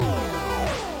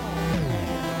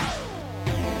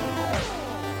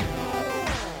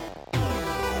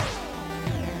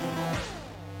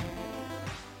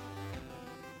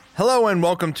Hello and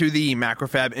welcome to the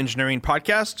Macrofab Engineering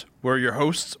Podcast. We're your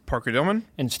hosts, Parker Dillman.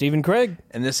 And Stephen Craig.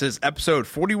 And this is episode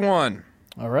 41.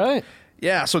 All right.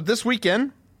 Yeah, so this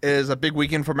weekend is a big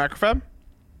weekend for Macrofab.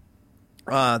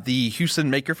 The Houston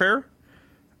Maker Faire,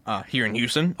 here in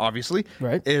Houston, obviously,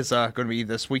 right, is going to be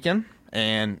this weekend.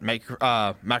 And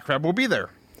Macrofab will be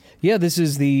there. Yeah, this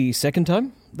is the second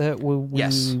time that we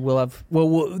will have...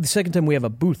 Well, the second time we have a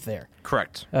booth there.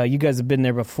 Correct. You guys have been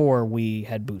there before we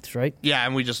had booths, right? Yeah,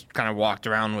 and we just kind of walked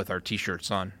around with our T-shirts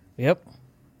on. Yep.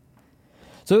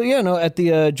 So, yeah, no, at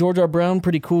the George R. Brown,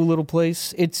 pretty cool little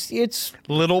place. It's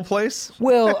Little place?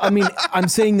 Well, I mean, I'm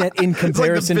saying that in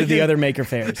comparison to the other Maker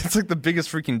Fairs. It's like the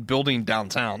biggest freaking building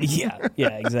downtown. Yeah,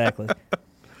 exactly.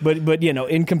 But you know,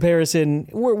 in comparison,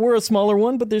 we're a smaller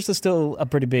one, but there's still a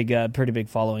pretty big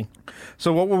following.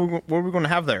 So what were we going to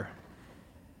have there?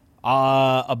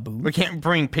 A booth. We can't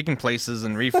bring picking places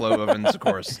and reflow ovens, of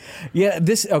course. Yeah,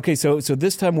 so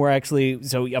this time we're actually,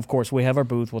 of course we have our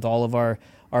booth with all of our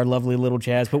lovely little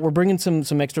jazz, but we're bringing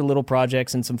some extra little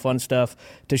projects and some fun stuff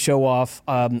to show off.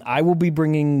 I will be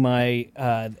bringing my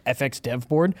FX dev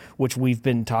board, which we've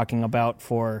been talking about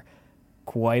for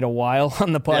quite a while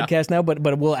on the podcast now,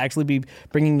 but we'll actually be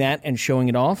bringing that and showing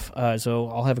it off. So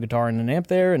I'll have a guitar and an amp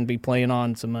there and be playing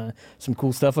on some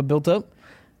cool stuff I built up.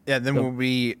 Yeah, then we'll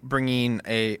be bringing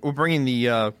the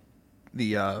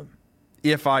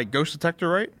EFI ghost detector,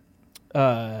 right?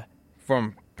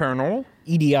 From Paranormal.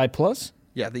 EDI Plus.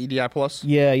 Yeah, the EDI Plus.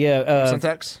 Yeah.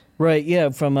 Syntax. Right. Yeah,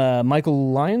 from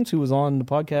Michael Lyons, who was on the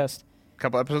podcast A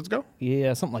couple episodes ago.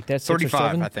 Yeah, something like that.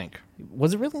 35, I think.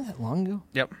 Was it really that long ago?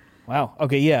 Yep. Wow.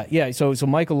 Okay. Yeah. So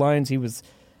Michael Lyons, he was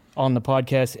on the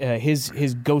podcast.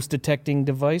 His ghost detecting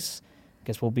device.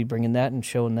 Guess we'll be bringing that and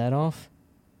showing that off.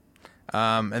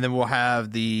 And then we'll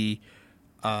have the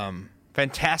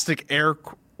fantastic air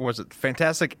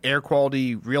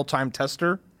quality real time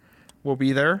tester. Will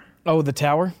be there. Oh, the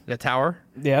tower. The tower.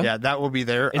 Yeah. That will be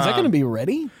there. Is that going to be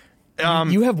ready?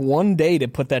 You have one day to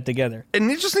put that together,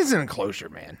 and it just needs an enclosure,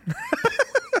 man.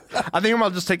 I think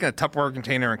I'm just taking a Tupperware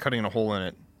container and cutting a hole in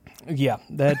it. Yeah,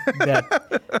 that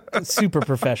super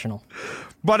professional.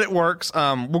 But it works.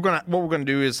 What we're gonna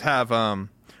do is have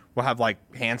we'll have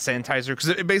like hand sanitizer because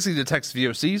it basically detects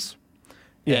VOCs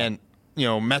and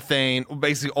methane,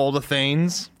 basically all the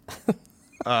thanes,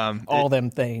 all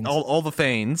them things, all the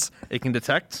thanes it can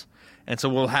detect, and so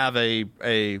we'll have a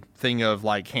thing of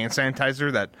like hand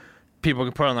sanitizer that people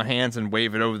can put on their hands and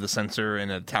wave it over the sensor,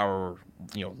 and a tower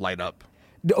light up.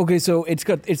 Okay, so it's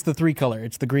the three color.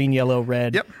 It's the green, yellow,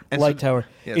 red. Yep. Light tower.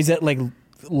 Yes. Is that like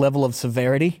level of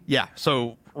severity? Yeah.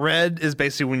 So red is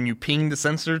basically when you ping the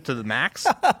sensor to the max.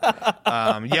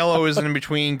 Yellow is in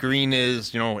between. Green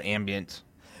is ambient.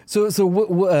 So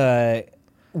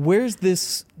where's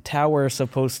this tower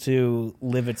supposed to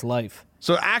live its life?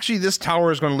 So actually, this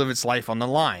tower is going to live its life on the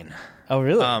line. Oh,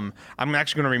 really? I'm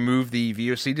actually going to remove the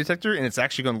VOC detector, and it's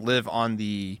actually going to live on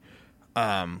the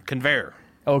conveyor.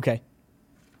 Okay.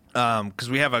 Because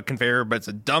we have a conveyor, but it's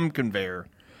a dumb conveyor.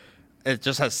 It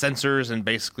just has sensors and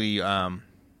basically it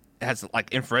has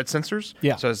like infrared sensors.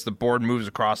 Yeah. So as the board moves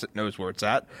across, it knows where it's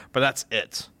at. But that's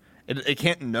it. It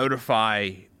can't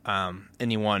notify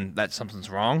anyone that something's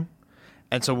wrong.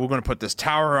 And so we're going to put this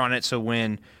tower on it. So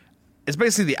when it's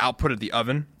basically the output of the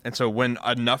oven, and so when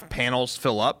enough panels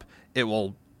fill up, it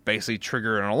will basically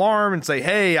trigger an alarm and say,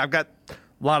 "Hey, I've got a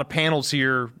lot of panels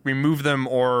here. Remove them,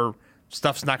 or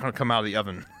stuff's not going to come out of the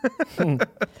oven."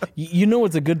 You know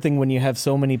it's a good thing when you have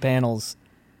so many panels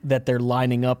that they're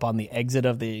lining up on the exit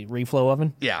of the reflow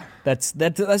oven? Yeah. That's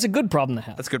a good problem to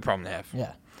have. That's a good problem to have.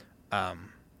 Yeah.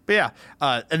 But yeah.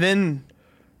 And then,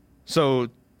 so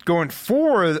going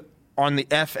forward on the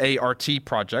FART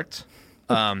project,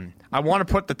 I want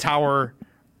to put the tower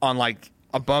on like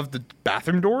above the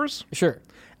bathroom doors. Sure.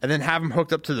 And then have them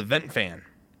hooked up to the vent fan.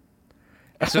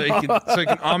 So you can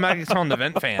automatically turn on the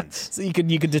vent fans. So you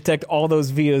could detect all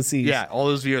those VOCs. Yeah, all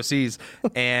those VOCs.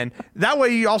 And that way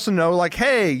you also know, like,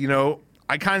 hey,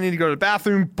 I kind of need to go to the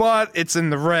bathroom, but it's in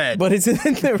the red. But it's in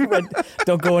the red.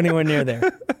 Don't go anywhere near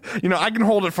there. I can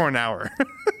hold it for an hour.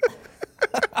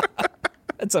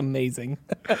 That's amazing.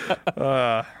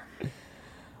 Well,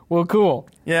 cool.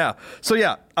 Yeah. So,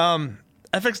 yeah,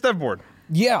 FX Dev Board.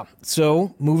 Yeah.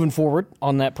 So moving forward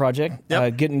on that project,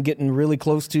 getting really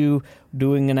close to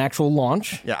doing an actual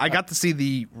launch. Yeah, I got to see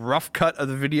the rough cut of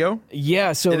the video.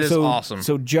 Yeah. So it is awesome.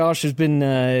 So Josh has been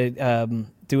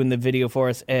doing the video for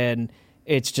us, and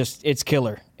it's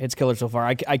killer. It's killer so far.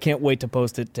 I can't wait to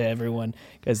post it to everyone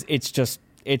because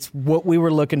it's what we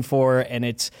were looking for, and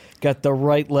it's got the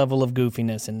right level of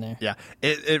goofiness in there. Yeah,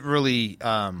 it really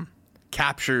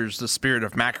captures the spirit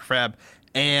of Macrofab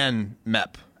and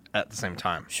MEP at the same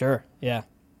time. Sure, yeah.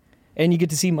 And you get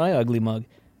to see my ugly mug.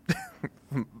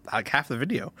 Like half the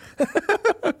video.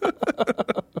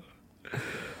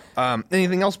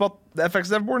 Anything else about the FX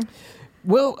Dev board?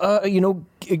 Well,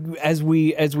 as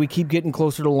we keep getting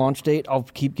closer to launch date, I'll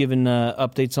keep giving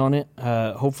updates on it.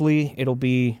 Hopefully, it'll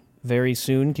be very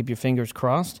soon. Keep your fingers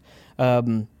crossed.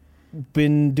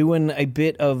 Been doing a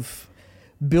bit of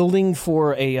building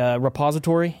for a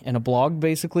repository and a blog,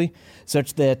 basically,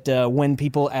 such that when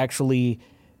people actually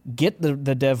get the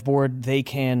dev board, they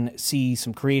can see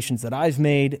some creations that I've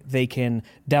made. They can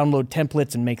download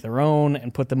templates and make their own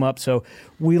and put them up. So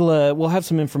we'll have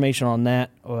some information on that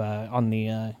on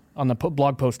the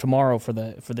blog post tomorrow for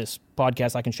this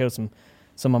podcast. I can show some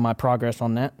of my progress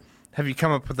on that. Have you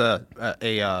come up with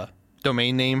a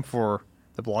domain name for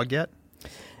the blog yet?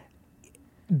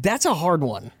 That's a hard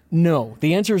one. No,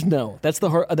 the answer is no. That's a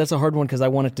hard one because I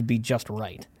want it to be just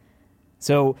right.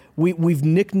 So we've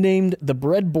nicknamed the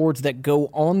breadboards that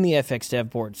go on the FX Dev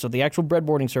board. So the actual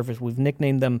breadboarding surface, we've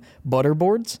nicknamed them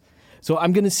butterboards. So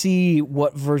I'm going to see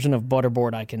what version of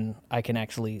butterboard I can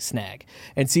actually snag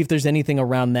and see if there's anything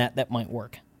around that might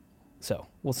work. So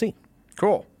we'll see.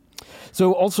 Cool.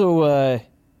 So also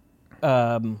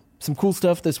some cool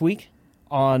stuff this week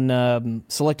on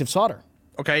selective solder.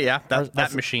 Okay, yeah,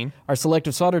 that machine. Our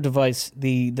selective solder device,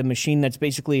 the machine that's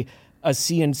basically a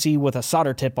CNC with a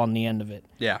solder tip on the end of it.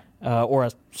 Yeah. Or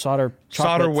a solder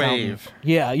wave.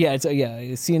 Yeah, it's a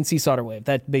CNC solder wave.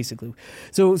 That basically.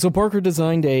 So Parker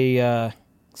designed a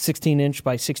 16-inch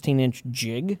by 16-inch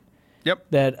jig. Yep.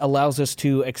 That allows us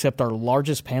to accept our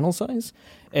largest panel size,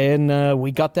 and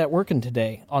we got that working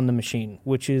today on the machine,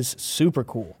 which is super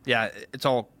cool. Yeah, it's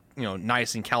all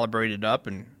nice and calibrated up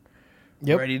and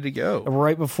ready to go.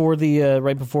 Right before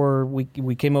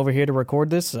we came over here to record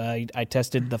this, I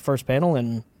tested the first panel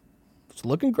and it's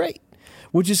looking great.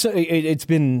 Which is that's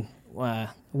been on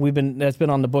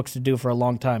the books to do for a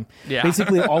long time. Yeah.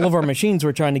 Basically, all of our machines,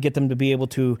 we're trying to get them to be able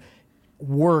to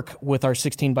work with our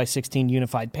 16 by 16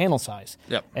 unified panel size.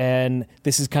 Yep. And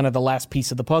this is kind of the last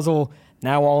piece of the puzzle.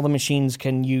 Now all the machines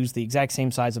can use the exact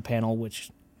same size of panel,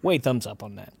 which way thumbs up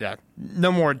on that. Yeah.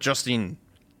 No more adjusting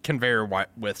conveyor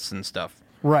widths and stuff.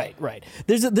 Right.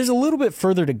 There's a little bit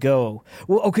further to go.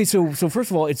 Well, okay, so first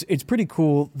of all, it's pretty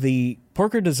cool. The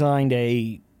Parker designed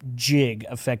a jig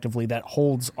effectively that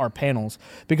holds our panels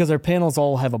because our panels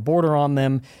all have a border on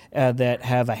them that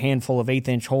have a handful of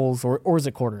 1/8-inch holes, or is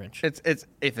it 1/4 inch? It's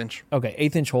 1/8 inch. Okay,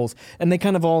 1/8-inch holes, and they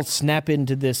kind of all snap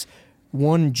into this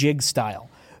one jig style.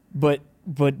 But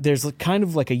there's kind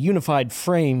of like a unified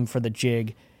frame for the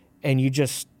jig, and you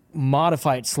just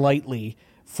modify it slightly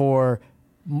for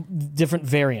different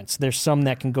variants. There's some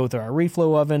that can go through our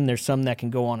reflow oven. There's some that can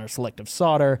go on our selective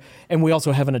solder, and we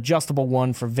also have an adjustable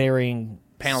one for varying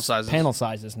panel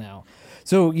sizes now.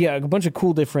 So yeah, a bunch of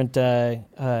cool different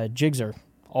jigs are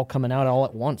all coming out all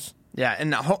at once. Yeah,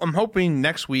 and I'm hoping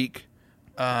next week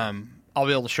I'll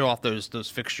be able to show off those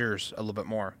fixtures a little bit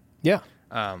more. Yeah.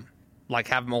 Like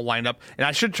have them all lined up, and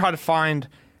I should try to find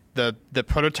the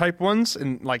prototype ones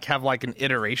and have an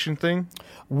iteration thing.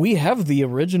 We have the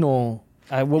original.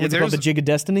 What was it called? The Jig of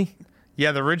Destiny?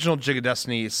 Yeah, the original Jig of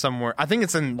Destiny is somewhere. I think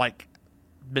it's in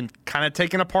been kind of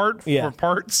taken apart for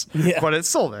parts, but it's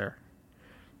still there.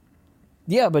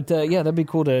 Yeah, but that'd be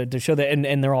cool to show that,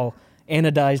 and they're all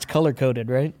anodized, color coded,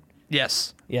 right?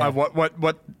 Yes. Yeah.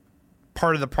 What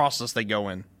part of the process they go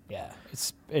in? Yeah,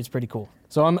 it's pretty cool.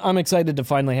 So I'm excited to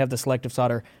finally have the selective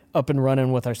solder up and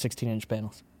running with our 16-inch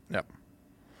panels. Yep.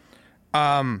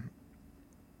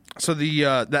 So the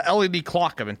LED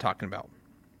clock I've been talking about.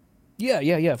 Yeah.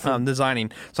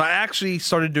 Designing. So I actually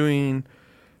started doing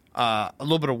a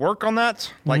little bit of work on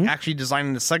that, actually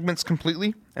designing the segments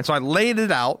completely. And so I laid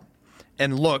it out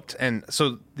and looked, and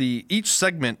so each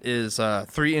segment is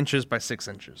 3 inches by 6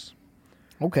 inches.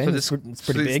 Okay, so it's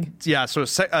pretty big. Yeah, so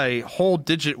a whole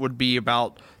digit would be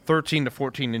about 13 to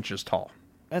 14 inches tall.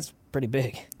 That's pretty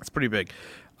big. That's pretty big.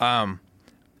 I'm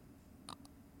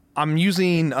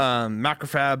using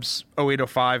Macrofab's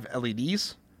 0805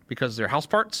 LEDs because they're house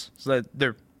parts, so that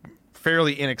they're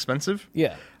fairly inexpensive.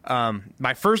 Yeah.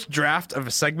 My first draft of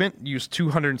a segment used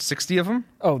 260 of them.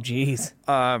 Oh, geez.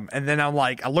 And then I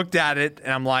looked at it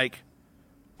and I'm like,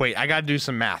 wait, I got to do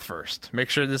some math first.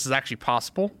 Make sure this is actually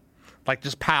possible.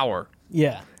 Just power.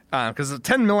 Yeah. Because it's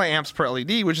 10 milliamps per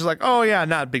LED, which is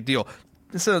not a big deal.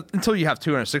 So, until you have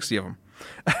 260 of them.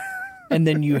 And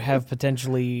then you have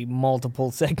potentially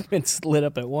multiple segments lit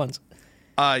up at once.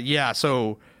 Yeah,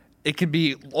 so it could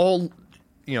be all,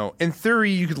 in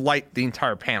theory, you could light the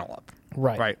entire panel up.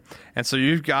 Right. Right. And so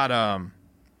you've got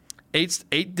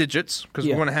eight digits, because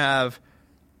we're going to have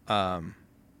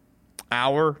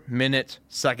hour, minute,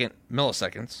 second,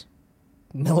 milliseconds.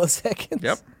 Milliseconds?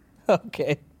 Yep.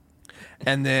 Okay.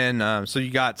 And then, so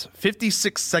you got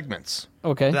 56 segments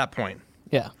Okay. at that point.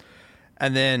 Yeah.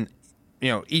 And then,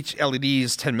 each LED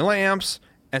is 10 milliamps.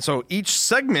 And so each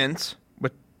segment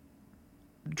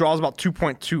draws about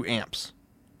 2.2 amps.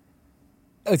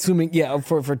 Assuming,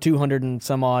 for 200 and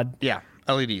some odd. Yeah,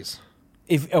 LEDs.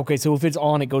 So if it's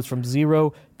on, it goes from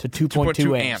 0 to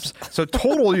 2.2 amps. So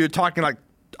total, you're talking like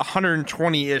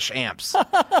 120-ish amps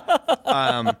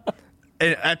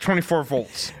at 24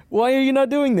 volts. Why are you not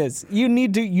doing this? You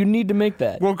need to make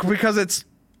that. Well, because it's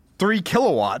 3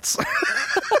 kilowatts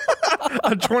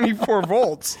at 24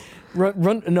 volts.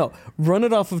 Run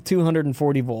it off of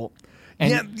 240 volt.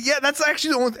 And Yeah, that's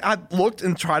actually the only thing. I looked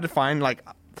and tried to find, like,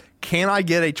 can I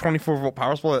get a 24 volt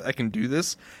power supply that can do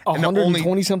this? And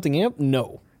 120 something amp?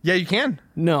 No. Yeah, you can.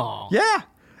 No. Yeah,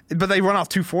 but they run off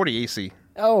 240 AC.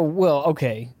 Oh, well,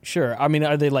 okay, sure. I mean,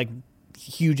 are they like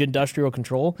huge industrial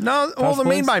control? No, well, they're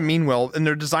made supplies? by Meanwell, and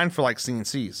they're designed for like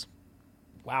CNCs.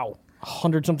 Wow.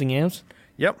 100 something amps?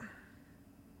 Yep.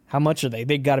 How much are they?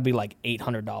 They got to be like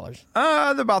 $800.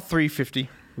 They're about $350.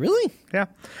 Really? Yeah.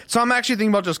 So I'm actually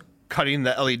thinking about just cutting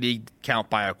the LED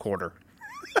count by a quarter.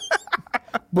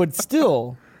 But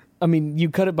still, I mean, you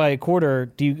cut it by a quarter.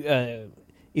 Do you?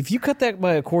 If you cut that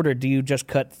by a quarter, do you just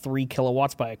cut 3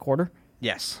 kilowatts by a quarter?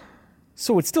 Yes.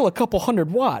 So it's still a couple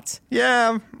hundred watts.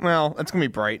 Yeah, well, it's going to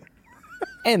be bright.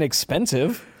 And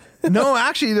expensive. No,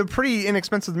 actually, they're pretty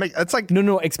inexpensive to make. It's like,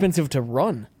 No, expensive to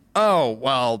run. oh,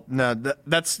 well, no,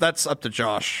 that's up to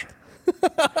Josh.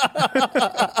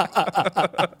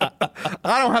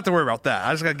 I don't have to worry about that.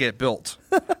 I just got to get it built.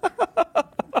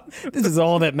 This is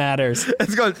all that matters.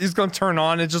 It's going to turn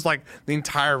on. It's just like the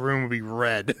entire room will be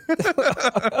red.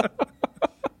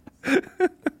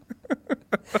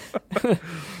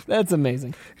 That's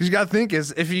amazing. Because you got to think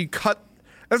is if you cut,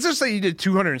 let's just say you did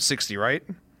 260, right?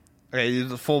 Okay, you did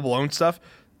the full blown stuff.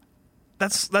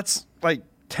 That's like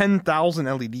 10,000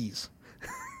 LEDs.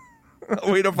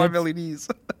 805 LEDs.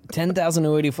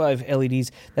 10,085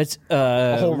 LEDs. That's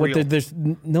whole reel.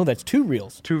 That's 2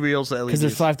 reels. 2 reels of LEDs. Because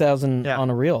there's 5,000 Yeah. on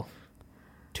a reel.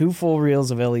 2 full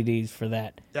reels of LEDs for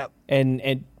that. Yep.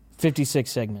 And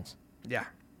 56 segments. Yeah.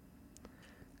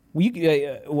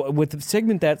 With a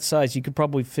segment that size, you could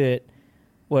probably fit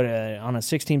on a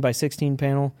 16 by 16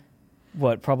 panel.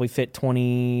 Probably fit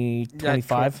 20,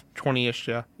 25? 20-ish,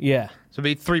 yeah. Yeah. So it'd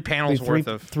be 3 panels worth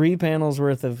of. 3 panels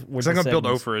worth of. It's not going to build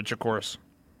overage, of course.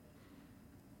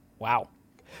 Wow.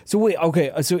 So wait,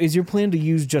 okay. So is your plan to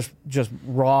use just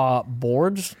raw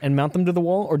boards and mount them to the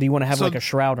wall, or do you want to have like a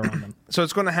shroud around them? So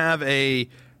it's going to have a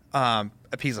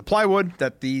piece of plywood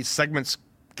that these segments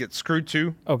get screwed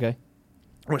to Okay.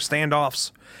 with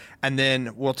standoffs, and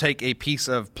then we'll take a piece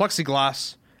of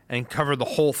plexiglass and cover the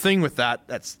whole thing with that.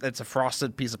 That's a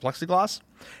frosted piece of plexiglass,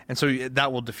 and so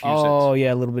that will diffuse it. Oh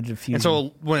yeah, a little bit of diffusion. And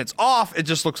so when it's off, it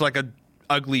just looks like a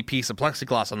ugly piece of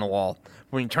plexiglass on the wall.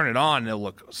 When you turn it on, it'll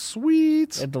look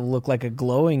sweet. It'll look like a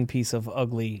glowing piece of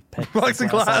ugly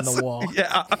Plexiglass on the wall.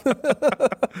 Yeah.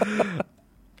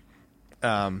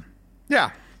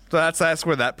 Yeah. So that's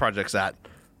where that project's at.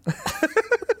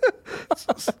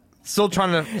 Still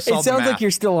trying to solve It sounds the math. like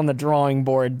you're still on the drawing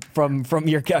board from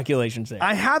your calculations there.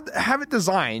 I have it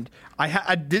designed.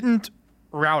 I didn't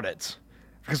route it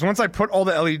because once I put all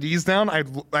the LEDs down, I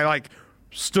like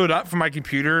stood up from my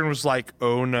computer and was like,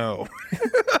 "Oh no,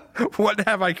 what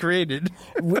have I created?"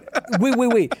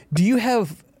 Wait. Do you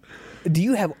have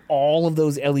all of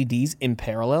those LEDs in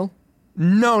parallel?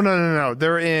 No.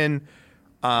 They're in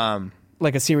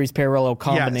Like a series parallel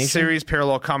combination? Yeah, series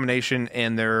parallel combination,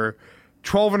 and they're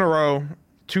 12 in a row,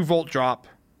 2-volt drop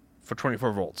for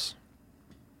 24 volts.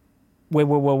 Wait,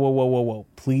 whoa.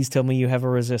 Please tell me you have a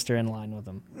resistor in line with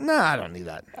them. Nah, I don't need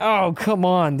that. Oh, come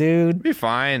on, dude. Be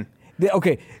fine.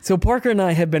 Okay, so Parker and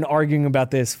I have been arguing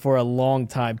about this for a long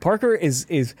time. Parker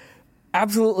is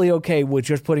absolutely okay with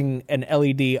just putting an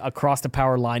LED across the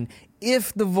power line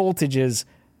if the voltage is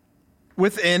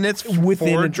Within its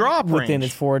forward drop range. Within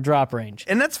its forward drop range.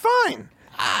 And that's fine.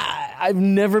 I've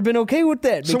never been okay with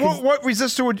that. So what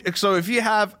resistor would... So if you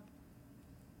have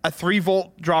a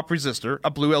 3-volt drop resistor,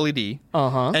 a blue LED,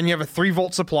 and you have a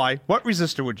 3-volt supply, what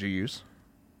resistor would you use?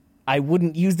 I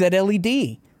wouldn't use that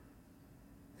LED.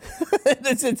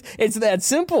 It's that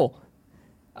simple.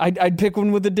 I'd pick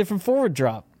one with a different forward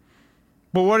drop.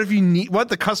 But what if you need... What if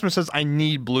the customer says, I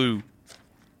need blue?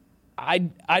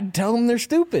 I'd tell them they're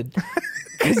stupid.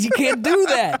 Because you can't do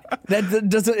that.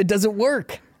 It doesn't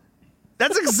work.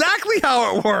 That's exactly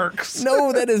how it works.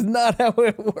 No, that is not how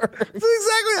it works. That's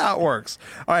exactly how it works.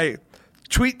 All right.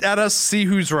 Tweet at us, see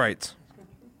who's right.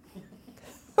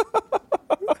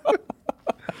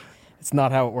 It's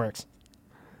not how it works.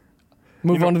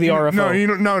 Move on to the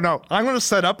RFO. No. I'm going to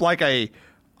set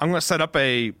up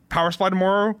a power supply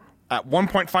tomorrow at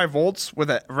 1.5 volts with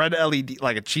a red LED,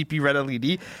 like a cheapy red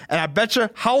LED. And I bet you,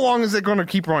 how long is it going to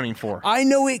keep running for? I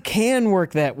know it can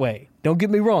work that way. Don't get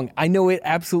me wrong. I know it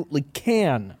absolutely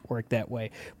can work that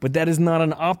way. But that is not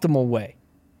an optimal way.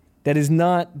 That is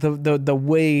not the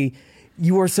way.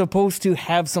 You are supposed to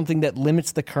have something that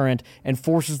limits the current and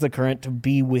forces the current to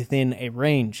be within a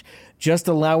range. Just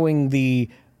allowing the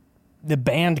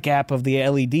band gap of the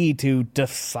LED to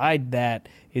decide that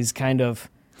is kind of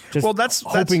just that's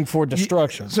hoping for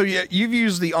destruction. So you've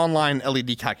used the online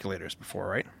LED calculators before,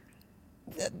 right?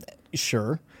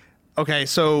 Sure. Okay,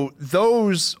 so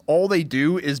those, all they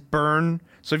do is burn.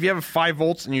 So if you have 5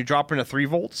 volts and you drop into 3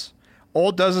 volts, all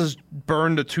it does is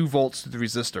burn the 2 volts to the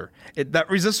resistor. That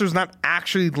resistor is not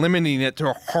actually limiting it to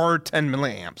a hard 10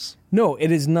 milliamps. No,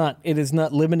 it is not. It is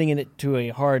not limiting it to a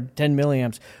hard 10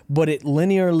 milliamps, but it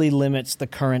linearly limits the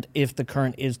current if the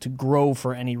current is to grow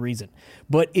for any reason.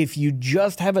 But if you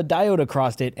just have a diode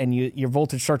across it and your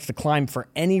voltage starts to climb for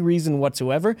any reason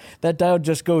whatsoever, that diode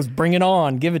just goes, bring it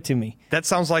on, give it to me. That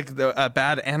sounds like a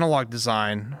bad analog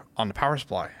design on the power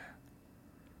supply.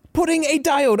 Putting a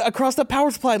diode across the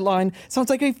power supply line sounds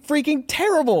like a freaking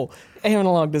terrible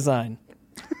analog design.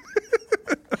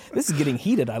 This is getting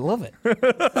heated. I love it.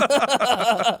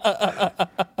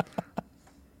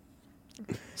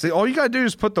 See, all you gotta do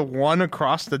is put the 1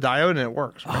 across the diode and it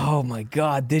works. Right? Oh my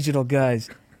God, digital guys.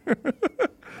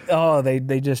 Oh,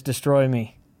 they just destroy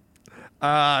me.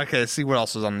 Okay, let's see what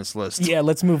else is on this list. Yeah,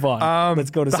 let's move on.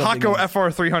 Let's go to the something Hakko else.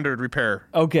 FR300 repair.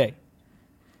 Okay.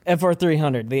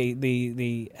 FR300,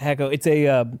 the Hakko. It's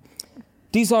a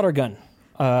desolder gun.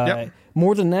 Yep.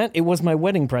 More than that, it was my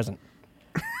wedding present.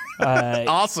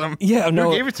 Awesome. Yeah,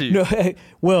 no. Who gave it to you? No,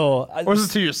 well, or was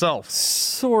it to yourself?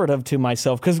 Sort of to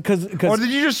myself, because. Or did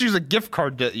you just use a gift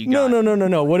card that you got?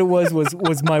 No. What it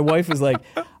was my wife was like,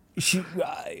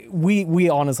 we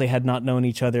honestly had not known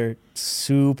each other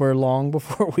super long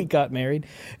before we got married,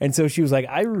 and so she was like,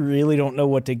 I really don't know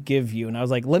what to give you, and I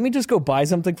was like, let me just go buy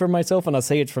something for myself, and I'll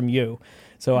say it's from you.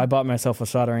 So I bought myself a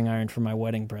soldering iron for my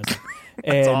wedding present.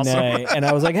 That's awesome. And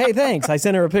I was like, hey, thanks. I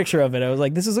sent her a picture of it. I was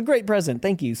like, this is a great present.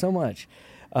 Thank you so much.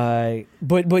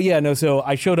 But yeah, no. So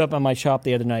I showed up at my shop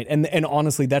the other night, and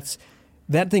honestly, that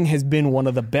thing has been one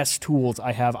of the best tools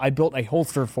I have. I built a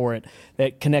holster for it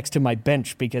that connects to my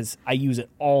bench because I use it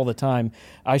all the time.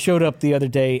 I showed up the other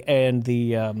day, and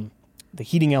the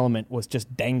heating element was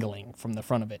just dangling from the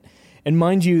front of it. And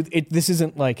mind you, this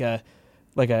isn't like a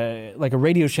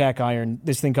Radio Shack iron.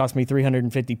 This thing cost me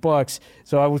 $350.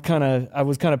 So I was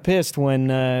kind of pissed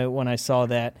when I saw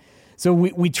that. So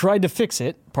we tried to fix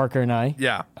it, Parker and I.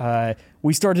 Yeah.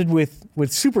 We started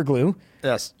with super glue.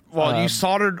 Yes. Well, you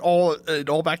soldered it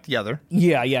all back together.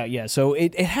 Yeah. So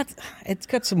it's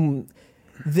got some.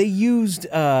 They used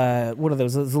what are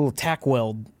those little tack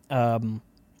weld.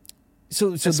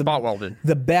 So it's spot welded.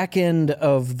 The back end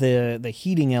of the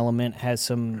heating element has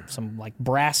some like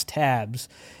brass tabs,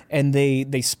 and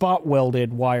they spot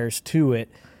welded wires to it,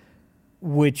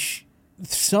 which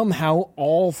somehow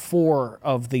all 4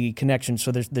 of the connections.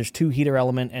 So there's 2 heater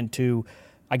element and 2,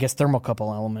 I guess,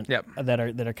 thermocouple element. Yep. that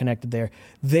are connected there.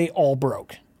 They all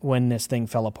broke when this thing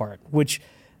fell apart, which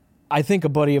I think a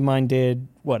buddy of mine did.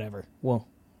 Whatever. Well,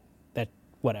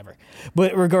 whatever.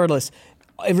 But regardless.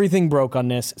 Everything broke on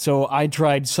this, so I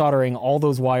tried soldering all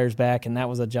those wires back, and that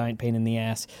was a giant pain in the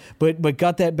ass. But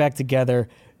got that back together,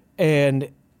 and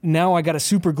now I got to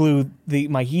super glue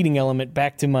my heating element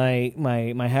back to my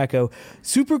Hakko.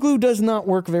 Super glue does not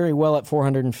work very well at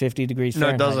 450 degrees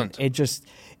Fahrenheit. No, it doesn't. It just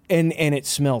and it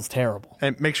smells terrible.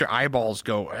 It makes your eyeballs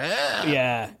go. Ah.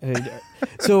 Yeah.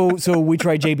 So we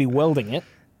tried JB welding it.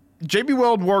 JB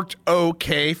Weld worked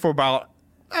okay for about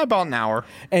an hour.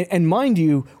 And mind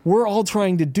you, we're all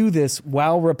trying to do this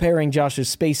while repairing Josh's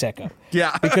Space Echo.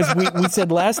 Yeah. Because we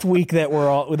said last week that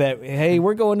hey,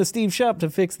 we're going to Steve's shop to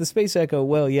fix the Space Echo.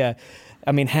 Well, yeah.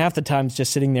 I mean, half the time's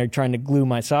just sitting there trying to glue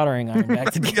my soldering iron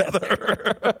back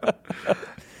together.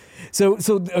 So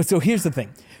here's the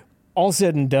thing. All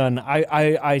said and done,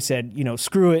 I said,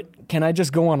 screw it. Can I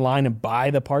just go online and buy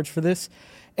the parts for this?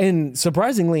 And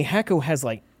surprisingly, Hakko has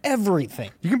like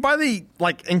everything. You can buy the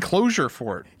enclosure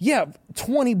for it. Yeah,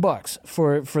 $20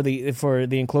 for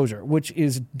the enclosure, which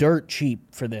is dirt cheap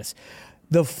for this.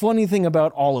 The funny thing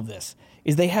about all of this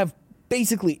is they have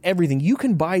basically everything. You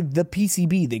can buy the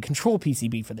PCB, the control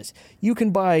PCB for this. You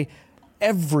can buy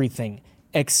everything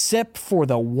except for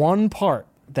the one part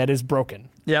that is broken.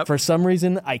 Yep. For some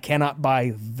reason, I cannot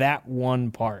buy that one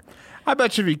part. I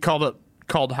bet you if you called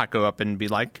call Hakko up and be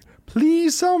like,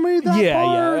 please sell me that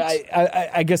part.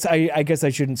 I guess I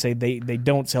shouldn't say they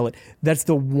don't sell it. That's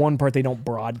the one part they don't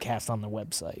broadcast on the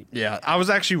website. Yeah, I was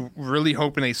actually really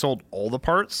hoping they sold all the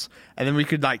parts, and then we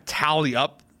could like tally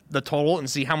up the total and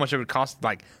see how much it would cost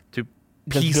like to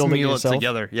Just build it piecemeal it yourself?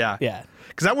 together. Yeah, Yeah.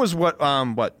 because that was what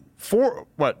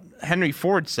Henry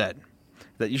Ford said,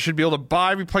 that you should be able to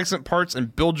buy replacement parts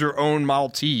and build your own Model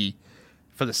T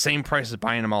for the same price as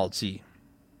buying a Model T.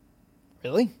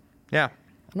 Really? Yeah.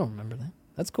 I don't remember that.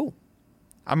 That's cool.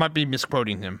 I might be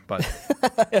misquoting him, but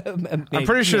I'm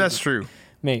pretty sure that's true.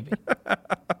 Maybe.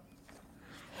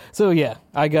 So yeah,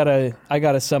 I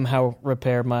gotta somehow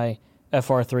repair my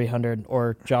FR300,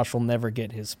 or Josh will never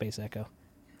get his Space Echo.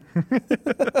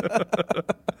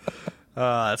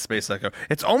 That's Space Echo.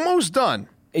 It's almost done.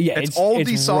 Yeah,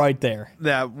 it's right there.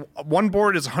 That one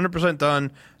board is 100%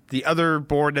 done. The other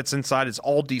board that's inside is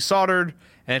all desoldered,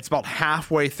 and it's about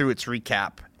halfway through its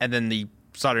recap. And then the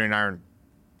soldering iron,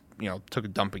 took a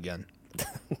dump again.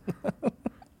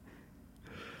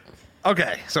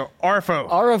 Okay, so RFO.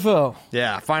 RFO.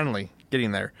 Yeah, finally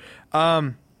getting there.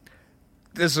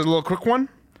 This is a little quick one.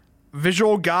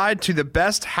 Visual guide to the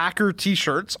best hacker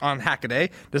t-shirts on Hackaday.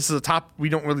 This is a top. We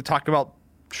don't really talk about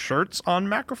shirts on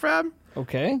Macrofab.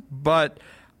 Okay. But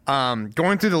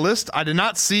going through the list, I did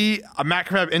not see a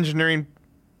Macrofab engineering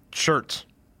shirt.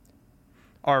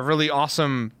 Or really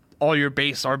awesome, all your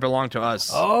base are belong to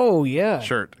us Oh yeah.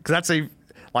 shirt. Because that's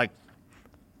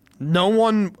no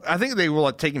one, I think they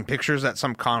were taking pictures at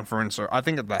some conference, or I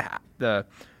think at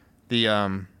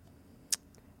the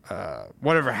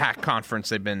whatever hack conference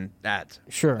they've been at.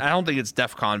 Sure. I don't think it's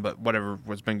DEF CON, but whatever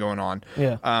was been going on.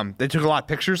 Yeah. They took a lot of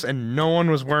pictures, and no one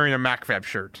was wearing a Macrofab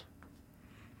shirt.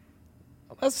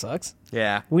 That sucks.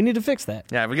 Yeah. We need to fix that.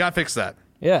 Yeah, we got to fix that.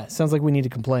 Yeah. Sounds like we need to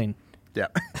complain. Yeah.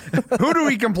 Who do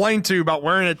we complain to about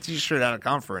wearing a t-shirt at a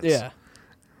conference? Yeah.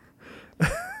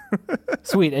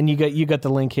 Sweet. And you got the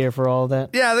link here for all of that?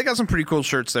 Yeah, they got some pretty cool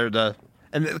shirts there.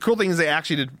 And the cool thing is they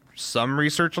actually did some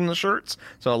research on the shirts,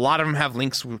 so a lot of them have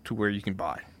links to where you can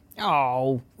buy.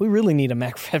 Oh, we really need a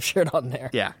Macrofab shirt on there.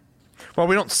 Yeah. Well,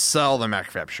 we don't sell the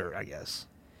Macrofab shirt, I guess.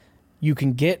 You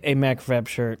can get a Macrofab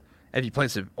shirt If you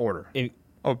place an order. if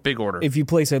Big order. if you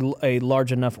place a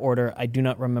large enough order. I do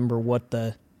not remember what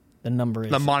the number is.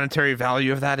 The monetary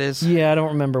value of that is? Yeah, I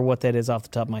don't remember what that is off the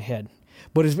top of my head.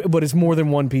 But it's more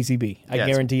than one PCB. I Yeah,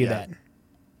 guarantee you yeah. that.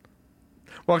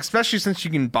 Well, especially since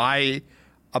you can buy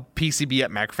a PCB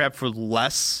at Macrofab for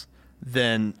less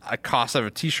than a cost of a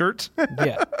t-shirt.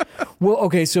 Yeah. Well,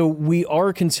 okay, so we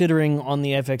are considering on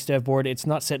the FX Dev board, it's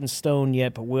not set in stone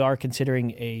yet, but we are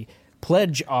considering a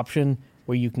pledge option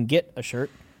where you can get a shirt.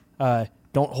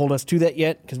 Don't hold us to that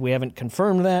yet because we haven't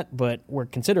confirmed that, but we're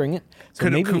considering it. So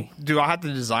Do I have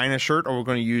to design a shirt, or we're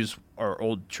going to use our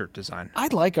old shirt design?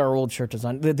 I'd like our old shirt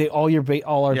design.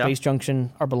 All our Yeah. base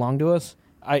junction are belong to us.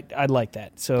 I'd like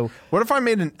that. So What if I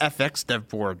made an FX Dev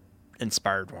board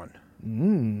inspired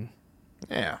one?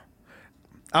 Yeah.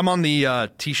 I'm on the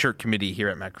t-shirt committee here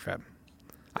at Macrofab.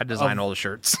 I design all the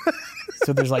shirts.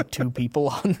 so there's like two people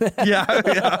on that.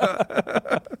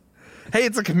 Yeah. Hey,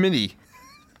 it's a committee.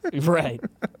 Right.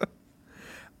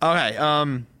 Okay.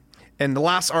 And the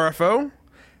last RFO,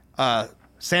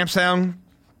 Samsung.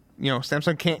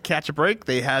 Samsung can't catch a break.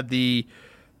 They had the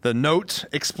Note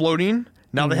exploding.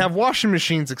 Now they have washing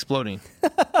machines exploding.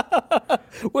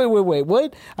 Wait,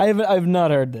 what? I've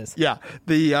not heard this. Yeah,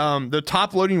 the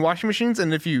top loading washing machines,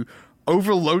 and if you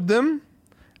overload them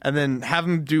and then have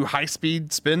them do high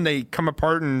speed spin, they come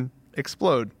apart and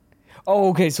explode. Oh,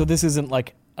 okay. So this isn't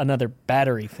like another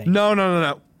battery thing.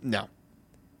 No.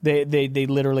 They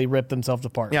literally rip themselves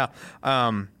apart. Yeah.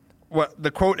 What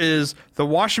the quote is: the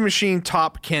washing machine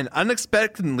top can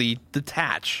unexpectedly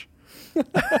detach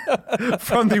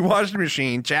from the washing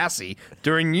machine chassis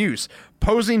during use,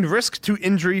 posing risk to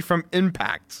injury from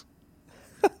impact.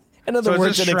 In other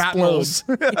words, it explodes.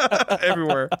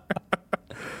 Everywhere.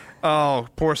 Oh,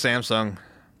 poor Samsung.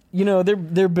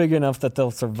 They're big enough that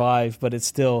they'll survive, but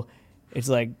it's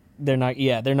like they're not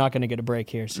going to get a break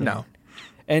here soon. No.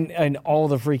 And all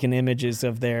the freaking images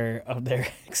of their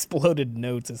exploded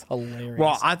Notes is hilarious.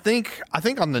 Well, I think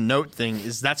on the Note thing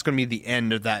that's going to be the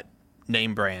end of that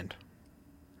name brand.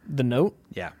 The Note?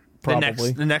 Yeah.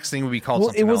 Probably. The next thing would be called Well,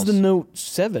 something it was else. the Note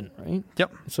 7, right?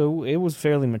 Yep. So it was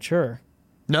fairly mature.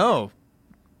 No.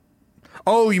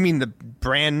 Oh, you mean the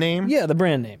brand name? Yeah, the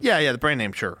brand name. Yeah, the brand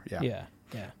name, sure. Yeah.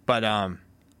 Yeah. But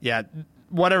yeah,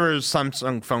 whatever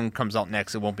Samsung phone comes out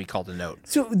next, it won't be called the Note.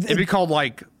 So It'd be called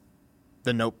like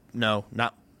the Note. No,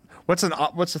 not what's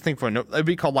the thing for a Note? It'd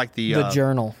be called like the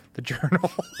Journal. The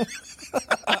Journal.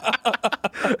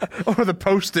 Or the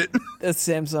Post-it. The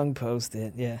Samsung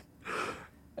Post-it, yeah.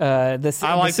 The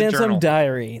I like the Samsung journal.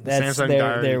 Diary. That's Samsung there.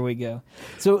 Diary. There we go.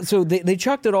 So they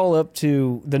chalked it all up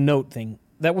to the Note thing.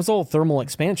 That was all thermal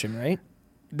expansion, right?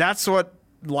 That's what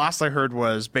last I heard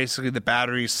was basically the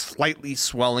battery slightly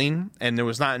swelling, and there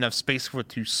was not enough space for it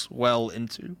to swell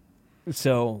into.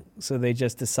 So they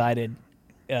just decided.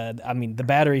 The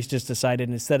batteries just decided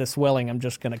instead of swelling, I'm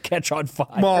just going to catch on fire.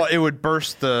 Well, it would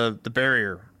burst the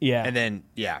barrier. Yeah. And then,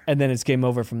 yeah. And then it's game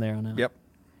over from there on out. Yep.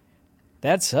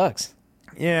 That sucks.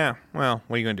 Yeah. Well,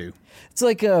 what are you going to do? It's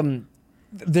like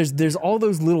there's all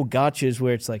those little gotchas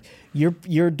where it's like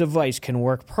your device can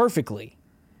work perfectly,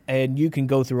 and you can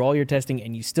go through all your testing,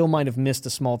 and you still might have missed a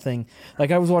small thing.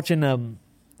 Like I was watching. Do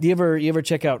you ever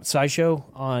check out SciShow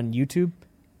on YouTube?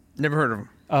 Never heard of them.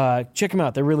 Check them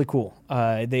out. They're really cool.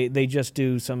 They just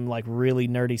do some like really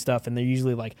nerdy stuff, and they're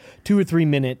usually like 2 or 3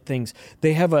 minute things.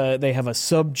 They have a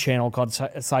sub channel called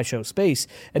SciShow Space,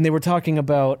 and they were talking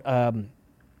about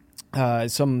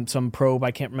some probe.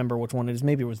 I can't remember which one it is.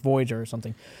 Maybe it was Voyager or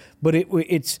something, but it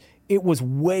was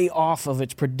way off of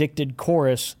its predicted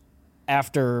course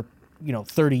after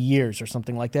 30 years or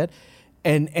something like that,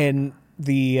 and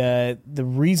the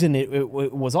reason it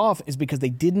was off is because they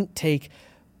didn't take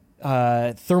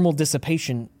thermal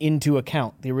dissipation into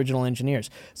account, the original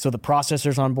engineers. So the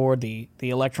processors on board, the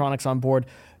electronics on board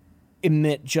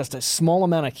emit just a small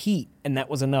amount of heat, and that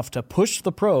was enough to push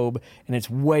the probe, and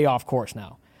it's way off course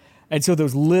now. And so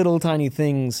those little tiny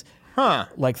things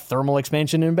like thermal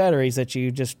expansion in batteries that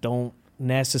you just don't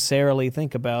necessarily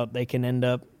think about, they can end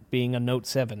up being a Note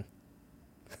 7.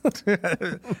 Is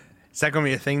that going to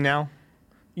be a thing now?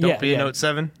 Don't be a Note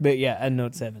 7? But yeah, a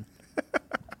Note 7.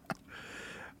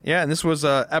 Yeah, and this was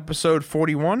episode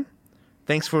 41.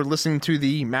 Thanks for listening to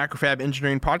the Macrofab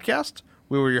Engineering Podcast.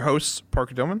 We were your hosts,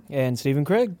 Parker Dillman. And Stephen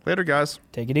Craig. Later, guys.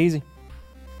 Take it easy.